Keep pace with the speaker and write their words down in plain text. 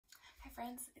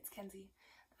friends, it's Kenzie.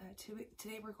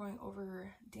 Today we're going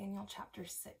over Daniel chapter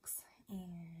 6,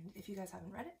 and if you guys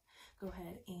haven't read it, go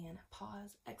ahead and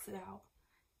pause, exit out,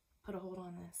 put a hold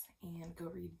on this, and go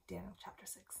read Daniel chapter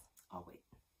 6. I'll wait.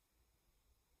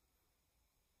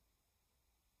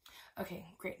 Okay,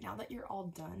 great. Now that you're all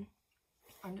done,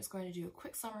 I'm just going to do a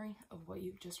quick summary of what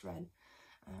you've just read.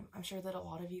 I'm sure that a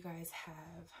lot of you guys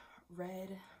have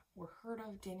read or heard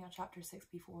of Daniel chapter 6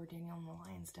 before, Daniel in the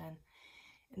Lion's Den.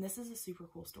 And this is a super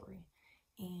cool story,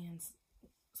 and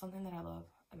something that I love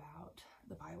about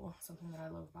the Bible, something that I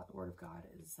love about the Word of God,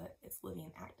 is that it's living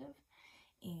and active,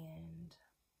 and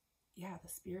yeah, the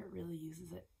Spirit really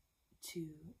uses it to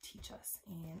teach us.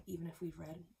 And even if we've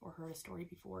read or heard a story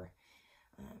before,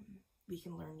 we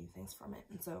can learn new things from it.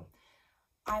 And so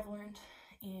I've learned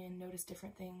and noticed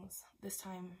different things this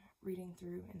time reading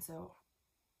through, and so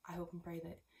I hope and pray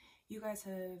that you guys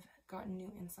have gotten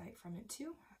new insight from it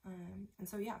too. And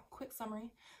so yeah, quick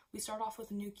summary. We start off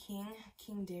with a new king,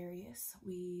 King Darius.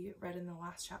 We read in the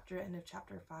last chapter, end of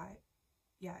chapter 5,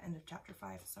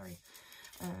 sorry,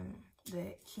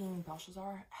 that King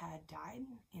Belshazzar had died,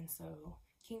 and so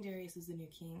King Darius is the new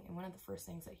king, and one of the first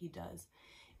things that he does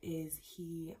is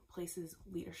he places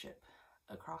leadership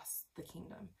across the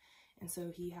kingdom. And so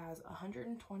he has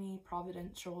 120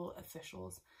 providential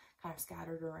officials kind of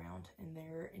scattered around, and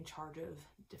they're in charge of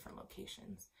different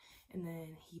locations. And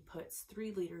then he puts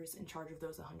 3 leaders in charge of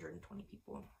those 120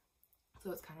 people.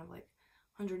 So it's kind of like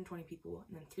 120 people,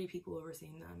 and then 3 people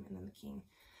overseeing them, and then the king.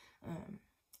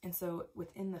 And so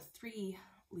within the 3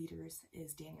 leaders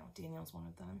is Daniel. Daniel's one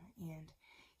of them, and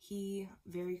he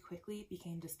very quickly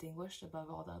became distinguished above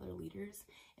all the other leaders,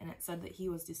 and it said that he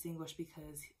was distinguished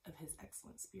because of his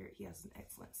excellent spirit. He has an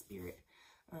excellent spirit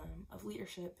of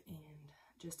leadership and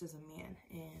just as a man,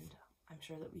 and I'm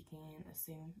sure that we can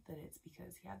assume that it's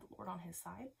because he had the Lord on his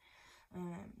side.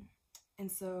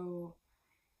 And so,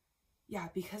 yeah,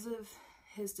 because of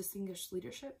his distinguished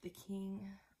leadership, the king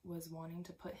was wanting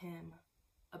to put him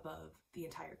above the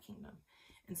entire kingdom.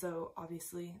 And so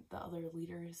obviously the other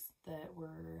leaders that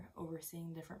were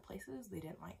overseeing different places, they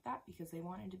didn't like that because they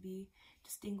wanted to be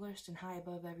distinguished and high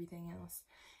above everything else.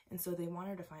 And so they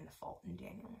wanted to find a fault in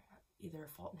Daniel, either a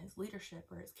fault in his leadership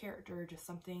or his character, just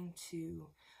something to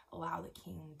allow the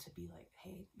king to be like,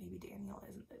 hey, maybe Daniel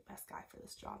isn't the best guy for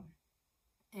this job.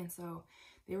 And so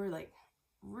they were like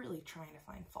really trying to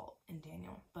find fault in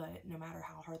Daniel, but no matter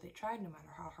how hard they tried, no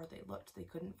matter how hard they looked, they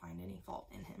couldn't find any fault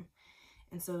in him.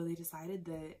 And so they decided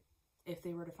that if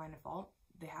they were to find a fault,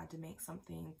 they had to make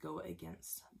something go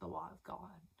against the law of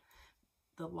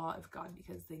God,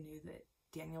 because they knew that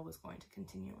Daniel was going to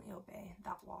continually obey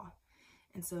that law.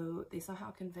 And so they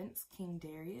somehow convinced King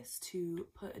Darius to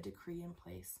put a decree in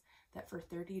place that for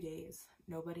 30 days,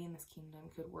 nobody in this kingdom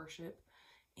could worship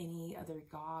any other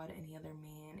god, any other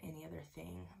man, any other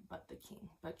thing but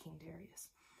King Darius.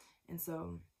 And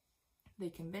so they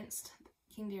convinced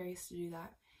King Darius to do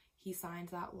that. He signed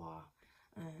that law,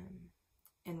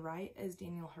 and right as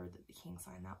Daniel heard that the king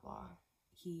signed that law,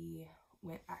 he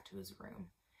went back to his room,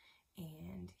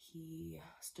 and he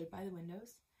stood by the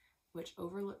windows, which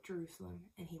overlooked Jerusalem,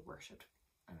 and he worshipped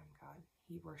God.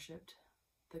 He worshipped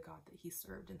the God that he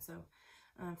served. And so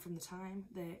from the time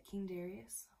that King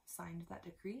Darius signed that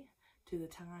decree to the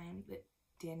time that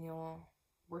Daniel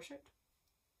worshipped,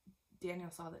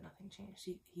 Daniel saw that nothing changed.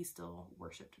 He still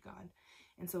worshipped God.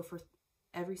 And so for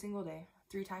every single day,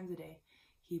 3 times a day,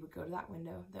 he would go to that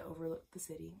window that overlooked the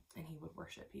city, and he would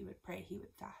worship, he would pray, he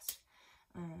would fast.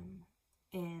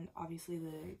 And obviously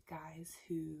the guys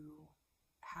who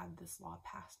had this law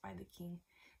passed by the king,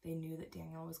 they knew that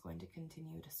Daniel was going to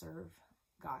continue to serve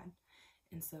God.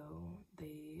 And so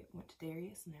they went to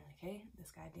Darius, and they're like, hey,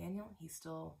 this guy Daniel, he's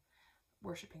still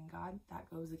worshiping God. That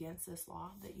goes against this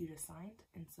law that you just signed.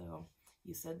 And so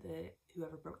you said that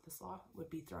whoever broke this law would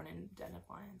be thrown in den of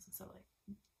lions. And so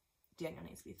like Daniel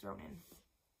needs to be thrown in.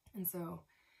 And so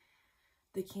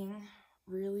the king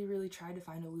really tried to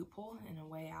find a loophole and a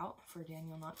way out for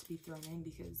Daniel not to be thrown in,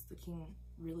 because the king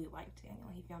really liked Daniel.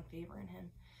 He found favor in him.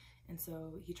 And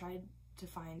so he tried to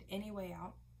find any way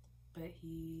out, but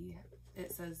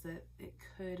it says that it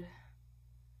could,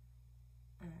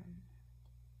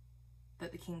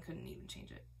 that the king couldn't even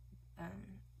change it.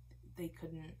 They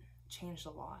couldn't change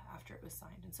the law after it was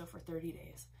signed. And so for 30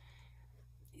 days,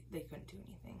 they couldn't do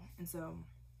anything. And so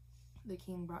the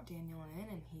king brought Daniel in,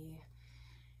 and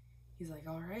he's like,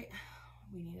 all right,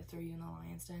 we need to throw you in the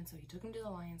lion's den. So he took him to the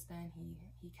lion's den.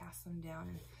 He cast him down,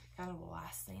 and kind of the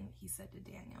last thing that he said to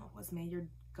Daniel was, may your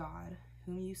God,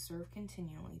 whom you serve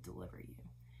continually, deliver you.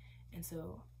 And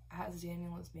so as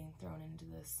Daniel was being thrown into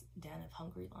this den of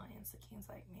hungry lions, the king's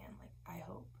like, man, like, I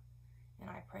hope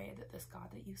that this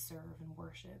God that you serve and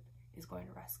worship is going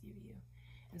to rescue you.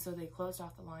 And so they closed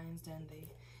off the lion's den.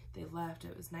 They left.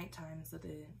 It was nighttime, so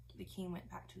the king went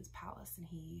back to his palace, and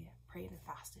he prayed and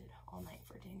fasted all night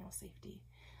for Daniel's safety.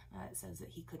 It says that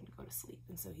he couldn't go to sleep,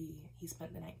 and so he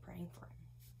spent the night praying for him.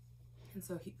 And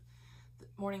so the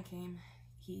morning came.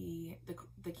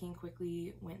 The king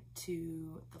quickly went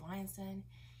to the lion's den.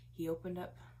 He opened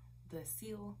up the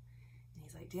seal, and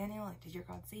he's like, Daniel, like, did your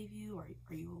God save you?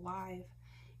 Are you alive?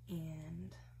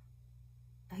 And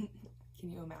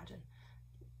can you imagine?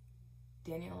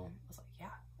 Daniel was like,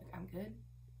 yeah, like, I'm good.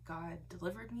 God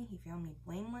delivered me. He found me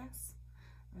blameless.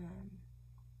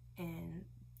 And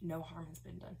no harm has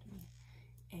been done to me.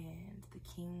 And the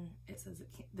king, it says that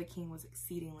the king was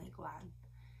exceedingly glad.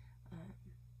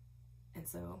 And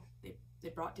so they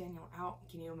brought Daniel out.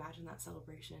 Can you imagine that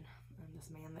celebration? This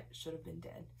man that should have been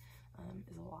dead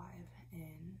is alive.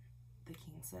 And the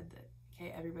king said that,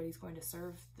 okay, everybody's going to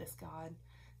serve this God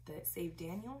that saved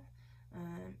Daniel.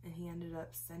 And he ended up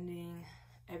sending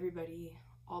everybody,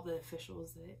 all the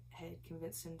officials that had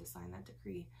convinced him to sign that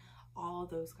decree, all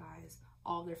those guys,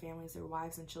 all of their families, their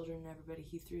wives and children and everybody,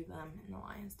 he threw them in the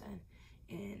lion's den.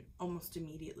 And almost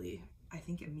immediately, I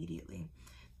think immediately,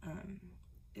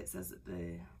 it says that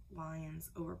the lions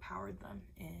overpowered them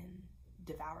and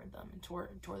devoured them and tore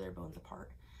their bones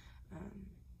apart.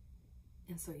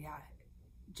 And so, yeah,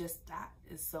 just that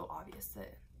is so obvious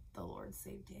that the Lord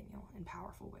saved Daniel in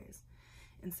powerful ways.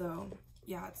 And so,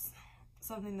 yeah, it's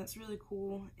something that's really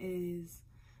cool is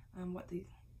what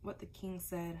the king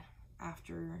said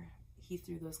after he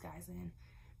threw those guys in.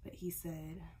 But he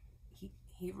said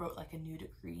he wrote like a new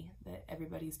decree that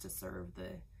everybody's to serve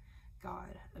the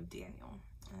God of Daniel.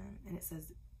 And it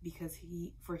says, because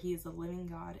he is a living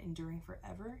God, enduring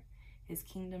forever. His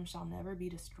kingdom shall never be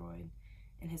destroyed,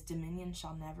 and his dominion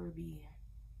shall never be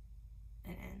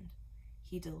an end.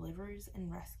 He delivers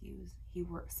and rescues. He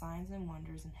works signs and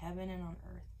wonders in heaven and on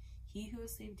earth. He who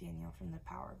has saved Daniel from the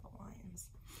power of the lions.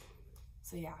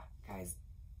 So yeah, guys,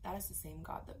 that is the same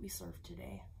God that we serve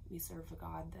today. We serve a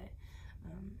God that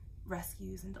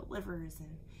rescues and delivers,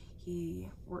 and he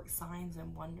works signs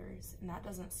and wonders, and that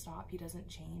doesn't stop. He doesn't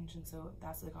change. And so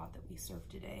that's the God that we serve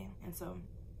today. And so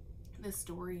this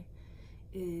story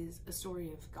is a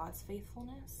story of God's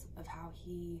faithfulness, of how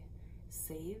he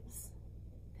saves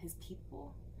his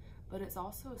people, but it's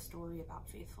also a story about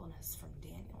faithfulness from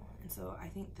Daniel. And so I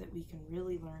think that we can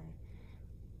really learn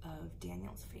of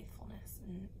Daniel's faithfulness.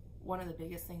 And one of the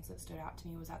biggest things that stood out to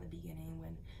me was at the beginning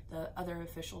when the other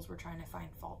officials were trying to find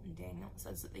fault in Daniel. It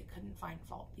says that they couldn't find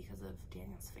fault because of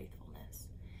Daniel's faithfulness.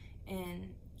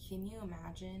 And can you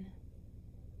imagine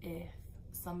if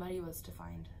somebody was to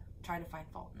try to find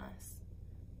fault in us?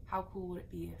 How cool would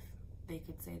it be if they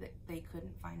could say that they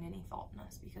couldn't find any fault in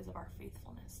us because of our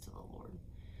faithfulness to the Lord?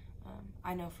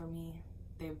 I know for me,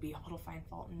 they would be able to find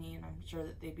fault in me, and I'm sure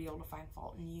that they'd be able to find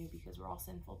fault in you because we're all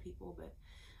sinful people. But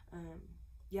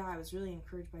yeah, I was really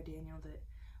encouraged by Daniel that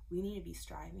we need to be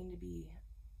striving to be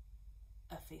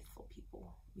a faithful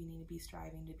people. We need to be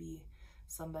striving to be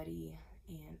somebody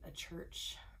and a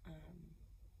church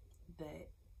that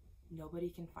nobody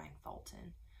can find fault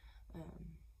in.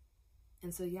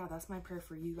 And so, yeah, that's my prayer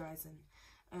for you guys.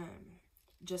 And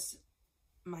just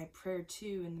my prayer,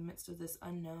 too, in the midst of this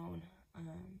unknown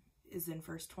is in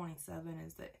verse 27,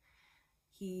 is that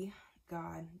he,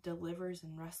 God, delivers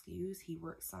and rescues. He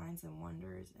works signs and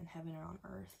wonders in heaven and on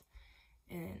earth.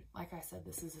 And like I said,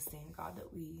 this is the same God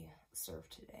that we serve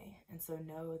today. And so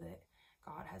know that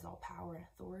God has all power and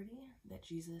authority, that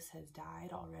Jesus has died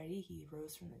already. He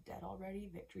rose from the dead already.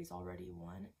 Victory's already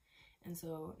won. And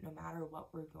so no matter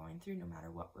what we're going through, no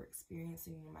matter what we're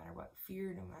experiencing, no matter what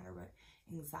fear, no matter what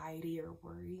anxiety or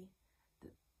worry,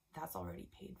 that's already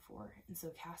paid for. And so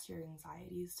cast your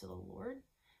anxieties to the Lord,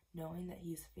 knowing that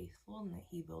he's faithful and that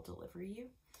he will deliver you.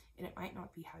 And it might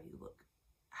not be how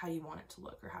you want it to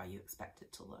look or how you expect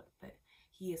it to look, but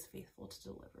he is faithful to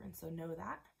deliver. And so know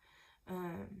that.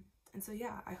 And so,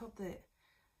 yeah, I hope that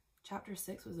chapter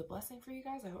 6 was a blessing for you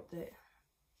guys. I hope that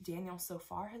Daniel so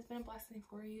far has been a blessing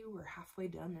for you. We're halfway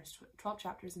done. There's 12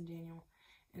 chapters in Daniel.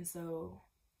 And so,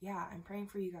 yeah, I'm praying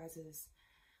for you guys as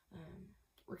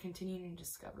we're continuing to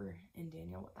discover in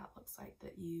Daniel what that looks like,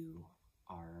 that you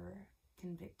are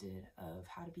convicted of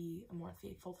how to be a more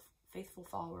faithful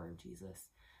follower of Jesus,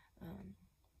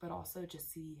 but also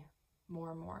just see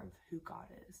more and more of who God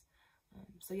is.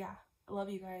 So yeah, I love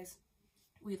you guys.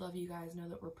 We love you guys. Know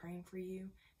that we're praying for you.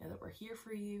 Know that we're here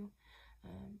for you.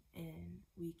 And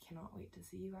we cannot wait to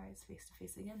see you guys face to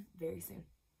face again very soon.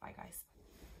 Bye, guys.